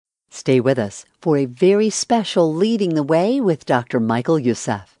Stay with us for a very special Leading the Way with Dr. Michael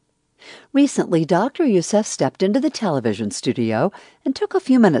Youssef. Recently, Dr. Youssef stepped into the television studio and took a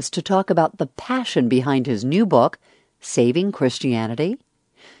few minutes to talk about the passion behind his new book, Saving Christianity.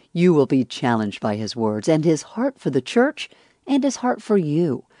 You will be challenged by his words and his heart for the church and his heart for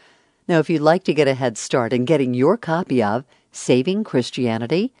you. Now, if you'd like to get a head start in getting your copy of Saving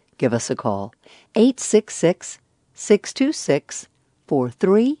Christianity, give us a call.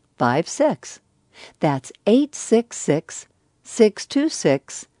 866-626-4356. That's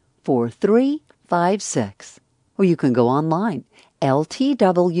 866-626-4356. Or you can go online,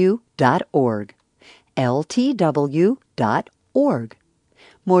 ltw.org. ltw.org.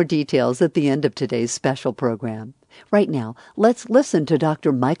 More details at the end of today's special program. Right now, let's listen to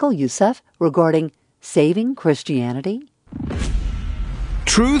Dr. Michael Youssef regarding Saving Christianity.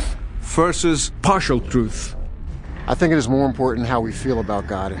 Truth versus partial truth. I think it is more important how we feel about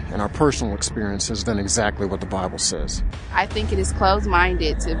God and our personal experiences than exactly what the Bible says. I think it is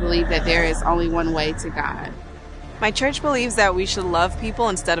closed-minded to believe that there is only one way to God. My church believes that we should love people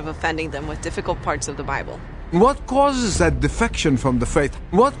instead of offending them with difficult parts of the Bible. What causes that defection from the faith?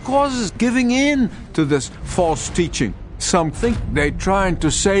 What causes giving in to this false teaching? Some think they're trying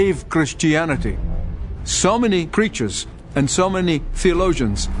to save Christianity. So many preachers and so many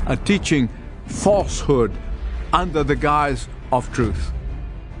theologians are teaching falsehood under the guise of truth.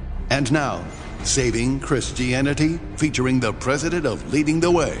 And now, Saving Christianity, featuring the president of Leading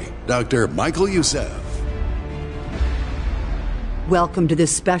the Way, Dr. Michael Youssef. Welcome to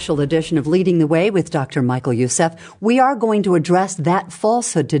this special edition of Leading the Way with Dr. Michael Youssef. We are going to address that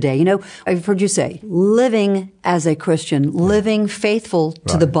falsehood today. You know, I've heard you say, living as a Christian, living faithful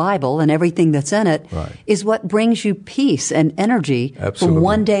to the Bible and everything that's in it is what brings you peace and energy from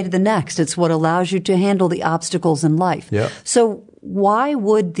one day to the next. It's what allows you to handle the obstacles in life. So why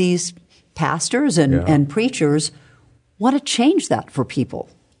would these pastors and preachers want to change that for people?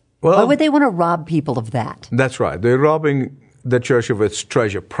 Well, why would they want to rob people of that? That's right. They're robbing the church of its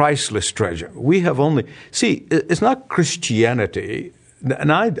treasure, priceless treasure. We have only, see, it's not Christianity,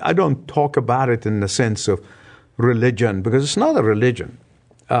 and I don't talk about it in the sense of religion, because it's not a religion.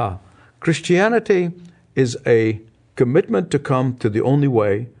 Christianity is a commitment to come to the only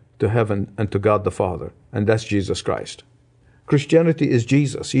way to heaven and to God the Father, and that's Jesus Christ. Christianity is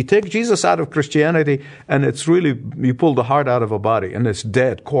Jesus. You take Jesus out of Christianity, and it's really, you pull the heart out of a body, and it's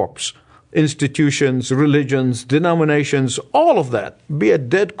dead corpse. Institutions, religions, denominations, all of that, be a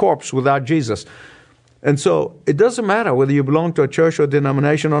dead corpse without Jesus. And so it doesn't matter whether you belong to a church or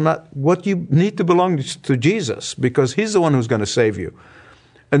denomination or not. What you need to belong to Jesus, because He's the one who's going to save you.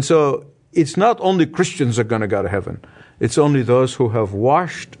 And so it's not only Christians are going to go to heaven. It's only those who have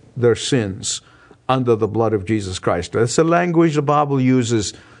washed their sins under the blood of Jesus Christ. That's the language the Bible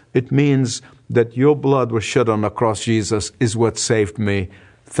uses. It means that your blood was shed on the cross, Jesus, is what saved me.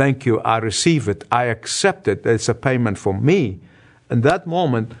 Thank you. I receive it. I accept it. It's a payment for me. And that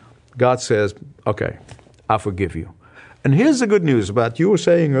moment, God says, okay, I forgive you. And here's the good news about you were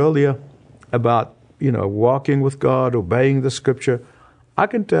saying earlier about, walking with God, obeying the Scripture. I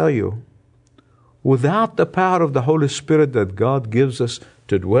can tell you, without the power of the Holy Spirit that God gives us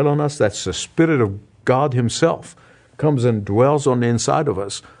to dwell on us, that's the Spirit of God Himself comes and dwells on the inside of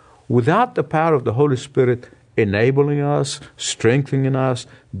us. Without the power of the Holy Spirit enabling us, strengthening us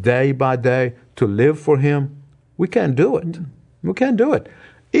day by day to live for Him, we can't do it. We can't do it.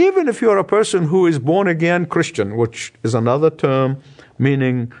 Even if you're a person who is born again Christian, which is another term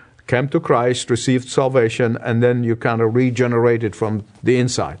meaning came to Christ, received salvation, and then you kind of regenerated from the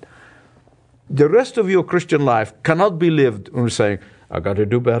inside. The rest of your Christian life cannot be lived when you're saying, I got to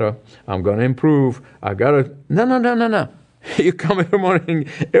do better, I'm going to improve, I got to... No. You come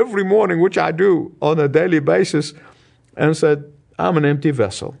every morning, which I do on a daily basis, and said, I'm an empty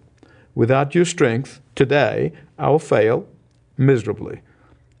vessel. Without your strength, today, I will fail miserably.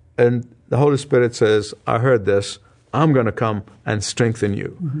 And the Holy Spirit says, I heard this, I'm going to come and strengthen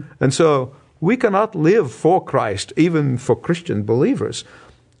you. Mm-hmm. And so we cannot live for Christ, even for Christian believers,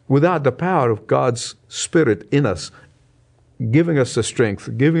 without the power of God's Spirit in us, giving us the strength,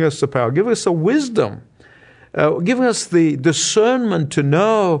 giving us the power, giving us the wisdom, giving us the discernment to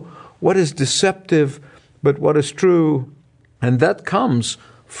know what is deceptive, but what is true. And that comes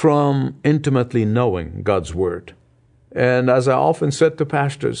from intimately knowing God's Word. And as I often said to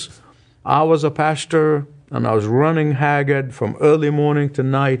pastors, I was a pastor and I was running haggard from early morning to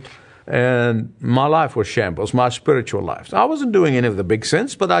night, and my life was shambles, my spiritual life. I wasn't doing any of the big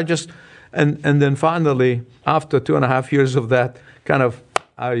sins, but I just, and then finally, after 2.5 years of that,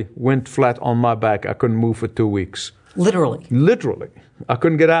 I went flat on my back. I couldn't move for 2 weeks. Literally. Literally. I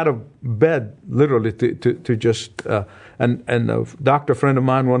couldn't get out of bed, literally, to just, and a doctor friend of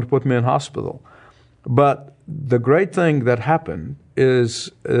mine wanted to put me in hospital. But the great thing that happened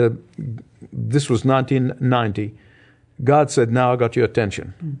is, this was 1990, God said, now I got your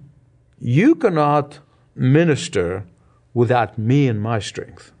attention. You cannot minister without me and my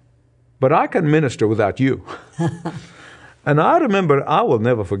strength, but I can minister without you. And I remember, I will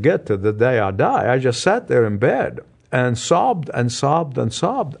never forget to the day I die, I just sat there in bed and sobbed and sobbed and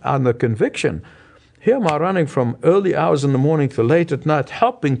sobbed on the conviction. Here am I running from early hours in the morning to late at night,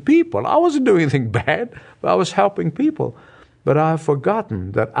 helping people. I wasn't doing anything bad, but I was helping people. But I have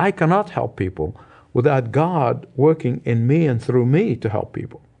forgotten that I cannot help people without God working in me and through me to help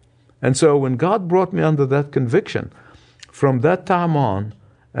people. And so when God brought me under that conviction, from that time on,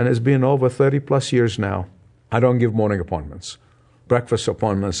 and it's been over 30 plus years now, I don't give morning appointments. Breakfast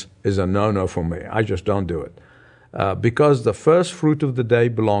appointments is a no-no for me. I just don't do it. Because the first fruit of the day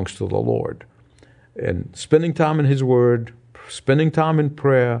belongs to the Lord. And spending time in His Word, spending time in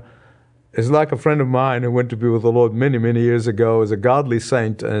prayer, is like a friend of mine who went to be with the Lord many, many years ago as a godly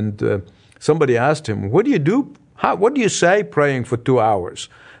saint, and somebody asked him, what do you do? What do you say praying for 2 hours?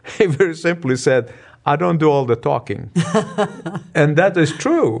 He very simply said, I don't do all the talking. And that is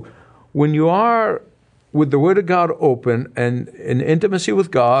true. When you are with the Word of God open and in intimacy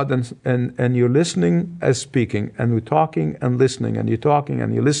with God, and you're listening as speaking, and we're talking and listening, and you're talking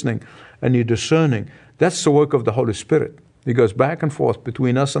and you're listening, and you're discerning, that's the work of the Holy Spirit. He goes back and forth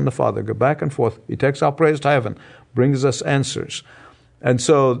between us and the Father, go back and forth. He takes our prayers to heaven, brings us answers. And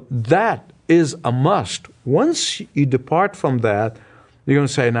so that is a must. Once you depart from that, you're going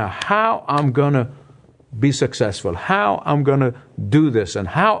to say, now, how I'm going to be successful, how I'm going to do this, and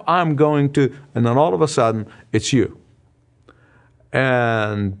how I'm going to, and then all of a sudden, it's you.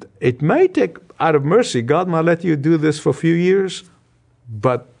 And it may take, out of mercy, God might let you do this for a few years,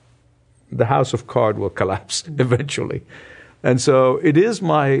 but the house of cards will collapse eventually. And so it is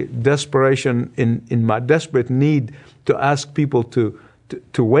my desperation, in my desperate need to ask people to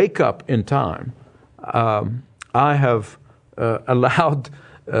wake up in time. I have allowed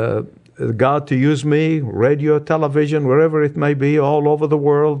God to use me, radio, television, wherever it may be, all over the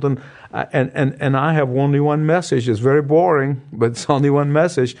world, and I have only one message. It's very boring, but it's only one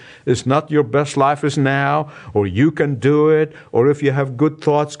message. It's not your best life is now, or you can do it, or if you have good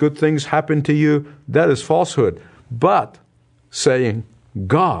thoughts, good things happen to you. That is falsehood. But saying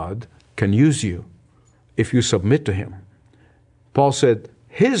God can use you if you submit to Him. Paul said,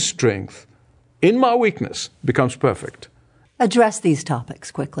 His strength in my weakness becomes perfect. Address these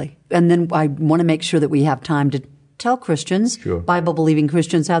topics quickly. And then I want to make sure that we have time to tell Christians, Bible-believing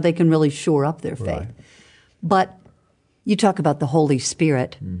Christians, how they can really shore up their faith. Right. But you talk about the Holy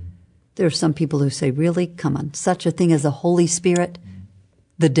Spirit. There are some people who say, really? Come on, such a thing as the Holy Spirit,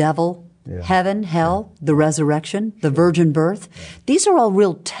 the devil, heaven, hell, the resurrection, the virgin birth. These are all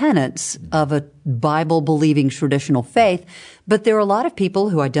real tenets of a Bible-believing traditional faith, but there are a lot of people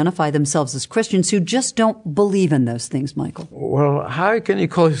who identify themselves as Christians who just don't believe in those things, Michael. Well, how can you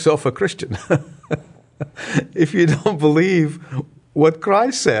call yourself a Christian if you don't believe what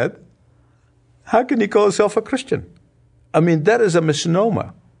Christ said? How can you call yourself a Christian? I mean, that is a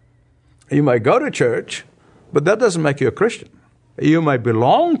misnomer. You might go to church, but that doesn't make you a Christian. You might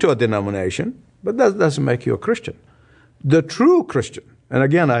belong to a denomination, but that doesn't make you a Christian. The true Christian, and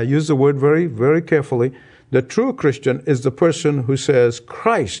again, I use the word very, very carefully, the true Christian is the person who says,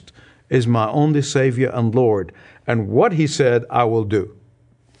 Christ is my only Savior and Lord, and what He said I will do.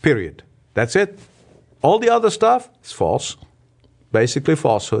 Period. That's it. All the other stuff is false. Basically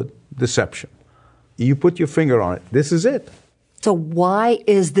falsehood, deception. You put your finger on it. This is it. So why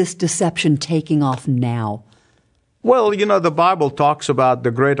is this deception taking off now? Well, you know, the Bible talks about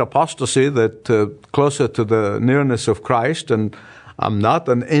the great apostasy, that closer to the nearness of Christ, and I'm not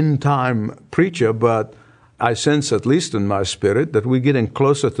an end-time preacher, but I sense, at least in my spirit, that we're getting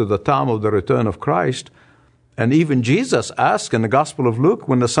closer to the time of the return of Christ. And even Jesus asked in the Gospel of Luke,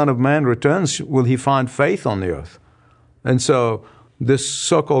 when the Son of Man returns, will He find faith on the earth? And so this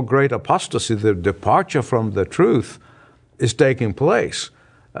so-called great apostasy, the departure from the truth, is taking place.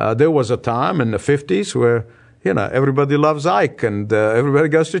 There was a time in the 50s where, you know, everybody loves Ike, and everybody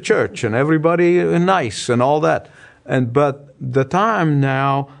goes to church, and everybody is nice and all that. But the time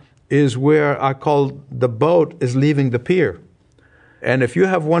now is where I call the boat is leaving the pier. And if you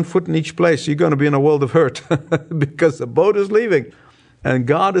have one foot in each place, you're going to be in a world of hurt because the boat is leaving. And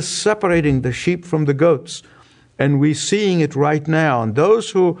God is separating the sheep from the goats. And we're seeing it right now. And those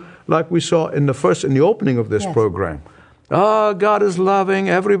who, like we saw in the opening of this program, God is loving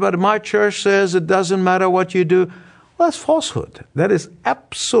everybody. My church says it doesn't matter what you do. That's falsehood. That is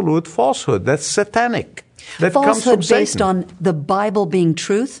absolute falsehood. That's satanic. That comes from Falsehood Satan. based on the Bible being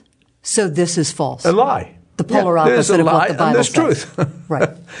truth, so this is false. A lie. The polar There's opposite a of lie what the Bible and there's says. truth. Right.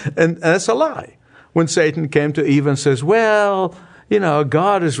 And that's a lie. When Satan came to Eve and says, well,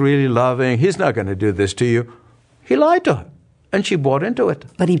 God is really loving. He's not going to do this to you. He lied to her, and she bought into it.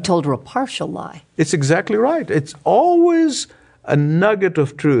 But he told her a partial lie. It's exactly right. It's always a nugget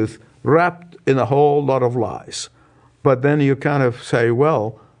of truth wrapped in a whole lot of lies. But then you kind of say,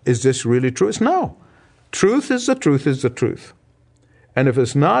 well, is this really truth? No. Truth is the truth is the truth. And if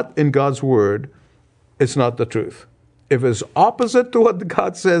it's not in God's Word, it's not the truth. If it's opposite to what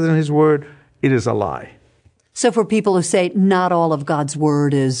God says in His Word, it is a lie. So for people who say not all of God's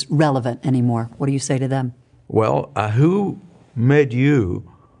Word is relevant anymore, what do you say to them? Well, who made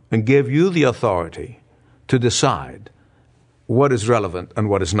you and gave you the authority to decide what is relevant and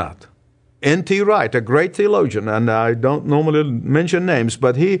what is not? N.T. Wright, a great theologian, and I don't normally mention names,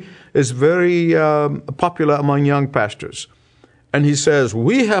 but he is very popular among young pastors. And he says,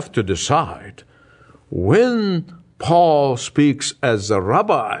 we have to decide when Paul speaks as a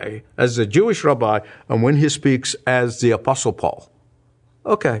rabbi, as a Jewish rabbi, and when he speaks as the Apostle Paul.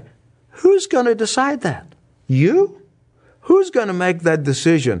 Okay, who's going to decide that? You? Who's going to make that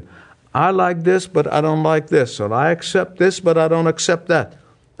decision? I like this, but I don't like this. Or I accept this, but I don't accept that.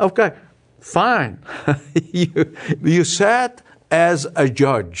 Okay, fine. You sat as a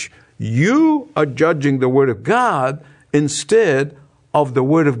judge. You are judging the Word of God instead of the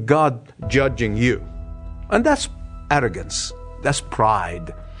Word of God judging you. And that's arrogance. That's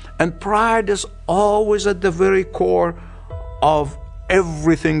pride. And pride is always at the very core of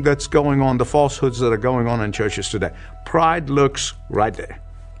everything that's going on, the falsehoods that are going on in churches today. Pride lurks right there.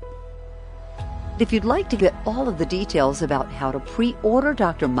 If you'd like to get all of the details about how to pre-order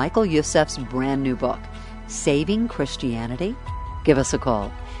Dr. Michael Youssef's brand new book, Saving Christianity, give us a call,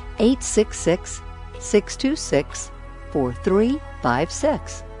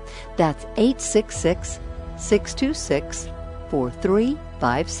 866-626-4356. That's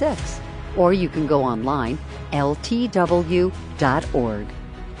 866-626-4356. Or you can go online, ltw.org.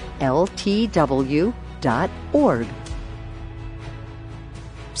 ltw.org.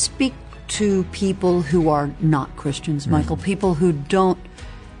 Speak to people who are not Christians, Michael, people who don't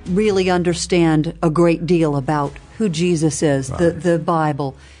really understand a great deal about who Jesus is, the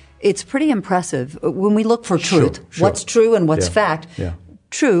Bible. It's pretty impressive. When we look for truth, Sure. what's true and what's fact,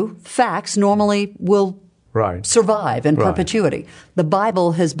 true facts normally will survive in perpetuity. The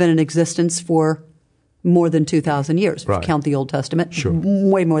Bible has been in existence for more than 2,000 years. If you count the Old Testament,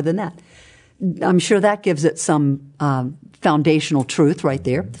 way more than that. I'm sure that gives it some foundational truth right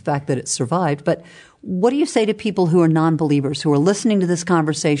there, the fact that it's survived. But what do you say to people who are non-believers, who are listening to this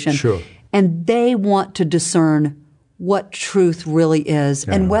conversation, and they want to discern what truth really is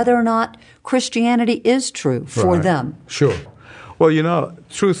and whether or not Christianity is true for them? Sure. Well,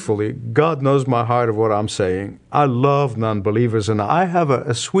 truthfully, God knows my heart of what I'm saying. I love non-believers, and I have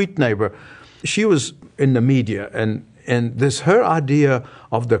a sweet neighbor. She was in the media, and this her idea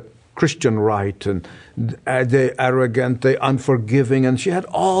of the Christian right, and they're arrogant, they're unforgiving, and she had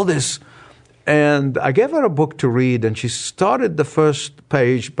all this. And I gave her a book to read, and she started the first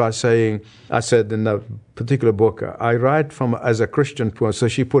page by saying, I said in the particular book, I write as a Christian person, so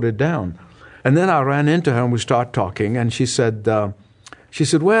she put it down. And then I ran into her, and we started talking, and she said, well,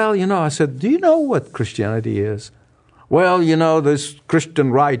 I said, do you know what Christianity is? Well, there's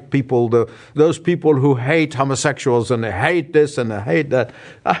Christian right people, those people who hate homosexuals, and they hate this and they hate that.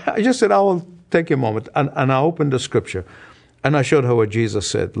 I just said, I will take a moment. And I opened the scripture, and I showed her what Jesus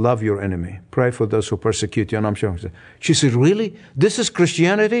said, love your enemy, pray for those who persecute you. And I'm showing her. She said, really? This is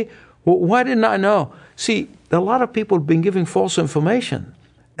Christianity? Well, why didn't I know? See, a lot of people have been giving false information,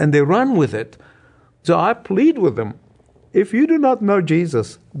 and they run with it. So I plead with them, if you do not know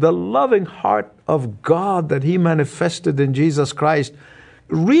Jesus, the loving heart of God that He manifested in Jesus Christ,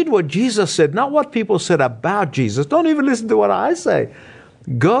 read what Jesus said, not what people said about Jesus. Don't even listen to what I say.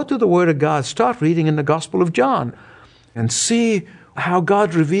 Go to the Word of God. Start reading in the Gospel of John and see how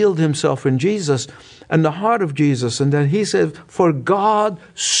God revealed Himself in Jesus and the heart of Jesus. And then He said, for God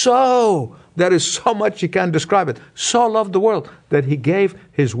so, there is so much you can't describe it, so loved the world that He gave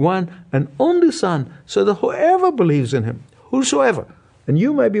His one and only Son, so that whoever believes in Him, whosoever, and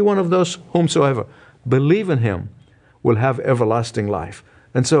you may be one of those whomsoever, believe in Him, will have everlasting life.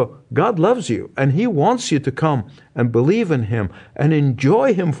 And so God loves you, and He wants you to come and believe in Him and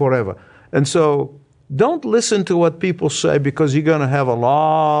enjoy Him forever. And so don't listen to what people say, because you're going to have a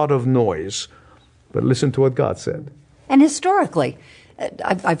lot of noise, but listen to what God said. And historically,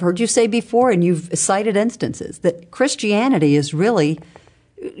 I've heard you say before, and you've cited instances, that Christianity is really,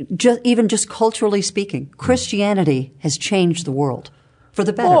 just culturally speaking, Christianity has changed the world for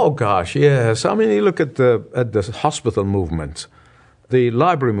the better. Oh, gosh, yes. I mean, you look at the hospital movement, the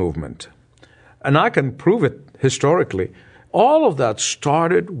library movement, and I can prove it historically. All of that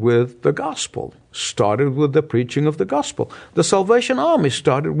started with the gospel, started with the preaching of the gospel. The Salvation Army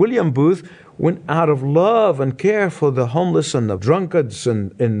started. William Booth went out of love and care for the homeless and the drunkards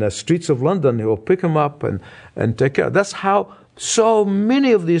in the streets of London. He will pick them up and take care. That's how so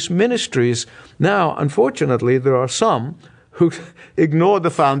many of these ministries. Now, unfortunately, there are some who ignore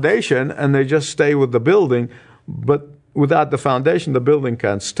the foundation and they just stay with the building, but without the foundation, the building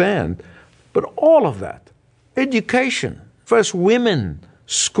can't stand. But all of that, education, first women,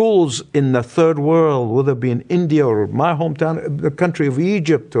 schools in the third world, whether it be in India or my hometown, the country of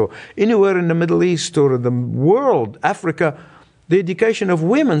Egypt, or anywhere in the Middle East or the world, Africa, the education of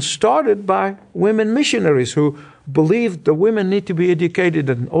women started by women missionaries who believed the women need to be educated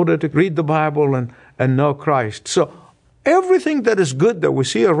in order to read the Bible and know Christ. So everything that is good that we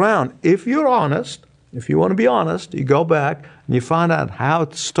see around, if you're honest, if you want to be honest, you go back and you find out how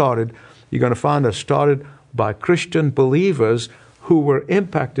it started, you're going to find it started by Christian believers who were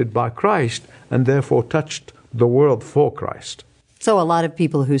impacted by Christ and therefore touched the world for Christ. So a lot of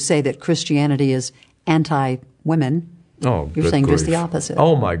people who say that Christianity is anti-women, you're saying just the opposite.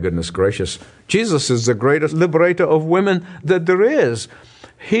 Oh, my goodness gracious. Jesus is the greatest liberator of women that there is.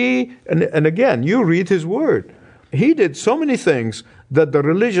 He, and again, you read his word. He did so many things that the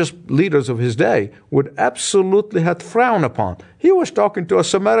religious leaders of his day would absolutely have frowned upon. He was talking to a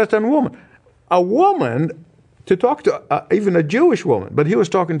Samaritan woman. A woman, to talk to even a Jewish woman, but he was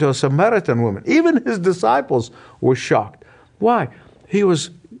talking to a Samaritan woman. Even his disciples were shocked. Why? He was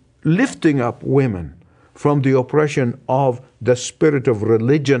lifting up women from the oppression of the spirit of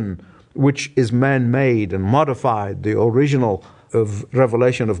religion, which is man-made and modified, the original of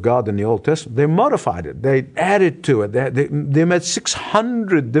revelation of God in the Old Testament. They modified it. They added to it. They made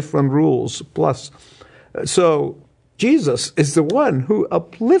 600 different rules plus. So Jesus is the one who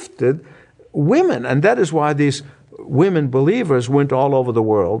uplifted women, and that is why these women believers went all over the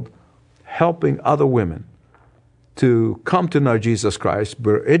world helping other women to come to know Jesus Christ,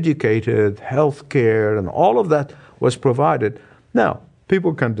 were educated, health care, and all of that was provided. Now,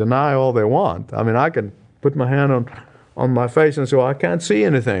 people can deny all they want. I mean, I can put my hand on my face and say, well, I can't see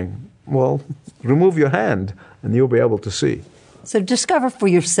anything. Well, remove your hand and you'll be able to see. So discover for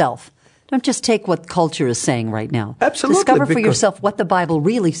yourself. Don't just take what culture is saying right now. Absolutely. Discover for yourself what the Bible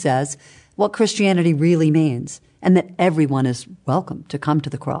really says, what Christianity really means, and that everyone is welcome to come to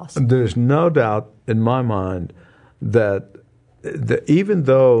the cross. There's no doubt in my mind that even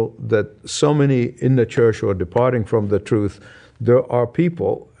though that so many in the church are departing from the truth, there are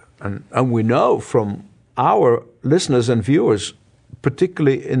people, and we know from our listeners and viewers,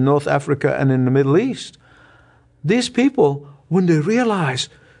 particularly in North Africa and in the Middle East, these people, when they realize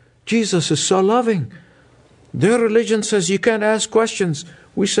Jesus is so loving, their religion says you can't ask questions.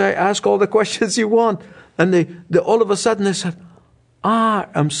 We say ask all the questions you want. And they all of a sudden they said, I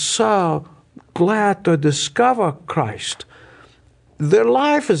am so glad to discover Christ. Their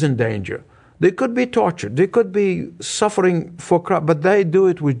life is in danger. They could be tortured. They could be suffering for Christ, but they do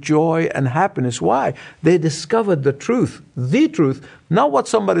it with joy and happiness. Why? They discovered the truth, not what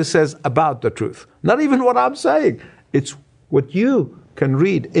somebody says about the truth, not even what I'm saying. It's what you can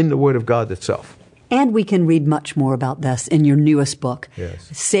read in the Word of God itself. And we can read much more about this in your newest book. Yes.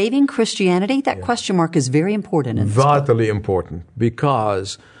 Saving Christianity, that question mark is very important in this Vitally important,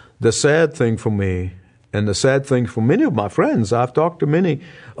 because the sad thing for me, and the sad thing for many of my friends, I've talked to many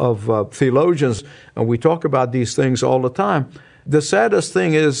of theologians, and we talk about these things all the time. The saddest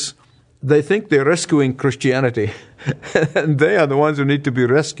thing is they think they're rescuing Christianity, and they are the ones who need to be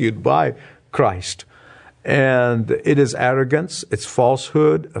rescued by Christ. And it is arrogance, it's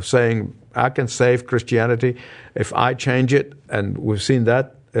falsehood of saying, I can save Christianity if I change it. And we've seen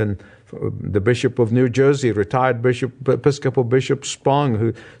that in the Bishop of New Jersey, retired Episcopal Bishop Spong,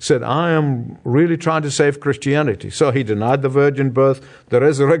 who said, I am really trying to save Christianity. So he denied the virgin birth, the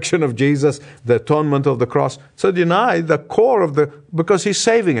resurrection of Jesus, the atonement of the cross. So deny the core of because he's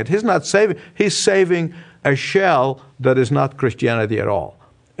saving it. He's not saving, he's saving a shell that is not Christianity at all.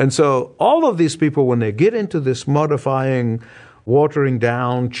 And so all of these people, when they get into this modifying, watering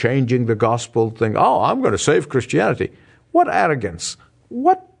down, changing the gospel thing, oh, I'm going to save Christianity. What arrogance,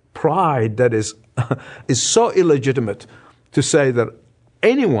 what pride that is so illegitimate to say that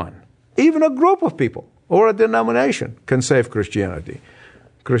anyone, even a group of people or a denomination, can save Christianity.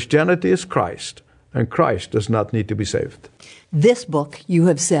 Christianity is Christ. and Christ does not need to be saved. This book, you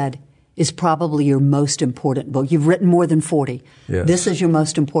have said, is probably your most important book. You've written more than 40. Yes. This is your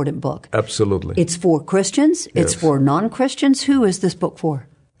most important book. Absolutely. It's for Christians. It's for non-Christians. Who is this book for?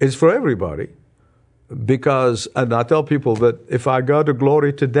 It's for everybody. Because, and I tell people that if I go to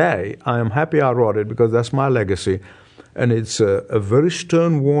glory today, I am happy I wrote it because that's my legacy. And it's a very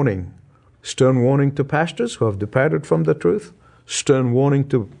stern warning to pastors who have departed from the truth, stern warning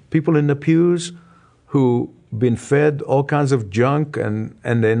to people in the pews who been fed all kinds of junk and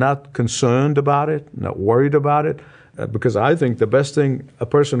they're not concerned about it, not worried about it. Because I think the best thing a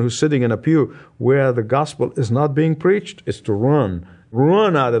person who's sitting in a pew where the gospel is not being preached is to run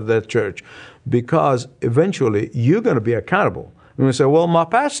out of that church, because eventually you're going to be accountable. And you say, well, my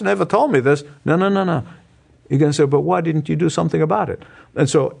pastor never told me this. No. You're going to say, but why didn't you do something about it? And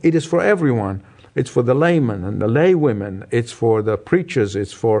so it is for everyone. It's for the laymen and the laywomen. It's for the preachers.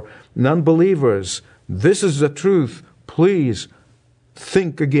 It's for non-believers. This is the truth. Please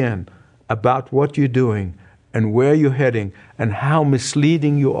think again about what you're doing and where you're heading and how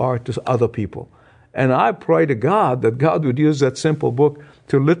misleading you are to other people. And I pray to God that God would use that simple book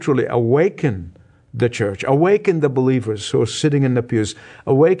to literally awaken the church, awaken the believers who are sitting in the pews,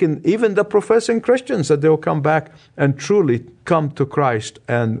 awaken even the professing Christians, that they'll come back and truly come to Christ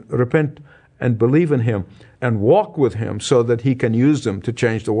and repent and believe in Him and walk with Him so that He can use them to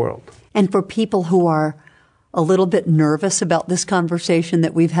change the world. And for people who are a little bit nervous about this conversation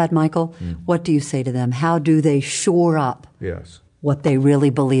that we've had, Michael, what do you say to them? How do they shore up what they really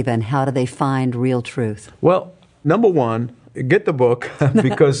believe in? How do they find real truth? Well, number one, get the book,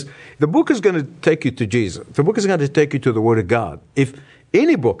 because the book is going to take you to Jesus. The book is going to take you to the Word of God. If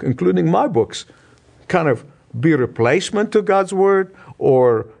any book, including my books, kind of be a replacement to God's Word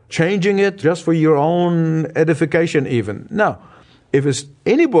or changing it just for your own edification even. No. If it's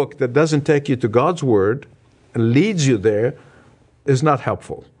any book that doesn't take you to God's Word and leads you there, is not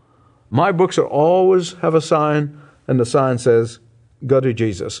helpful. My books are always have a sign, and the sign says, go to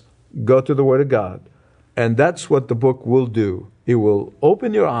Jesus, go to the Word of God. And that's what the book will do. It will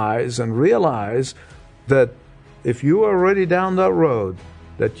open your eyes and realize that if you are already down that road,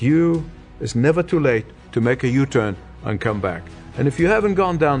 that it's never too late to make a U-turn and come back. And if you haven't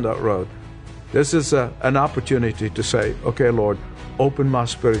gone down that road, this is an opportunity to say, okay, Lord, open my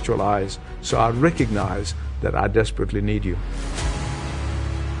spiritual eyes so I recognize that I desperately need you.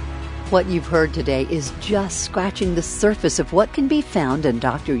 What you've heard today is just scratching the surface of what can be found in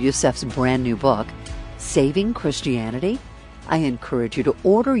Dr. Youssef's brand new book, Saving Christianity. I encourage you to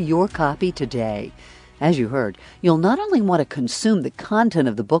order your copy today. As you heard, you'll not only want to consume the content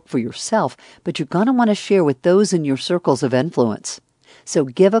of the book for yourself, but you're going to want to share with those in your circles of influence. So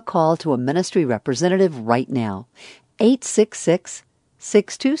give a call to a ministry representative right now.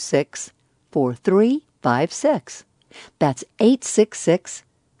 866-626-4356. That's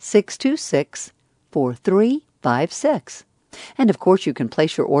 866-626-4356. And of course, you can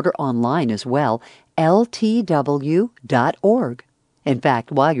place your order online as well, ltw.org. In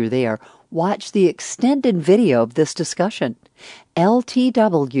fact, while you're there, watch the extended video of this discussion,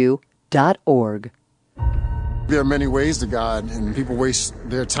 ltw.org. There are many ways to God, and people waste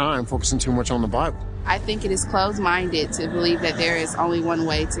their time focusing too much on the Bible. I think it is closed-minded to believe that there is only one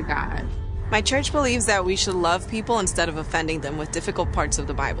way to God. My church believes that we should love people instead of offending them with difficult parts of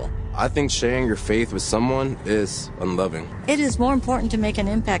the Bible. I think sharing your faith with someone is unloving. It is more important to make an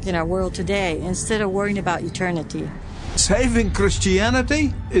impact in our world today instead of worrying about eternity. Saving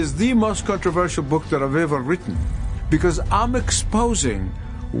Christianity is the most controversial book that I've ever written, because I'm exposing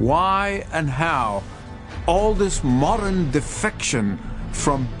why and how all this modern defection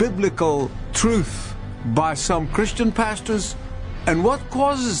from biblical truth by some Christian pastors, and what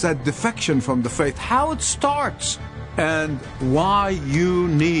causes that defection from the faith, how it starts, and why you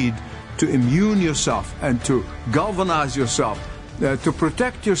need to immune yourself and to galvanize yourself, to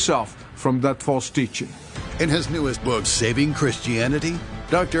protect yourself from that false teaching. In his newest book, Saving Christianity,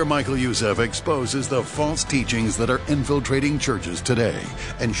 Dr. Michael Youssef exposes the false teachings that are infiltrating churches today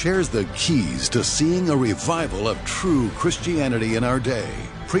and shares the keys to seeing a revival of true Christianity in our day.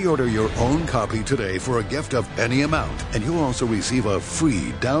 Pre-order your own copy today for a gift of any amount, and you'll also receive a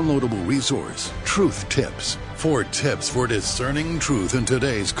free downloadable resource, Truth Tips. 4 tips for discerning truth in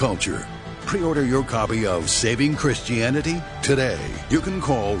today's culture. Pre-order your copy of Saving Christianity today. You can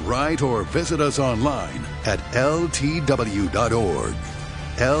call, write, or visit us online at ltw.org.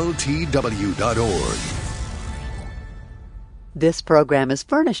 ltw.org. This program is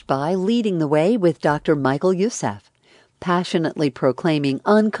furnished by Leading the Way with Dr. Michael Youssef, passionately proclaiming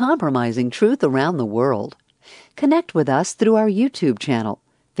uncompromising truth around the world. Connect with us through our YouTube channel,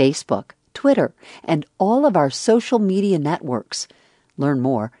 Facebook, Twitter, and all of our social media networks. Learn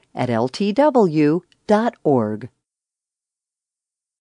more at ltw.org.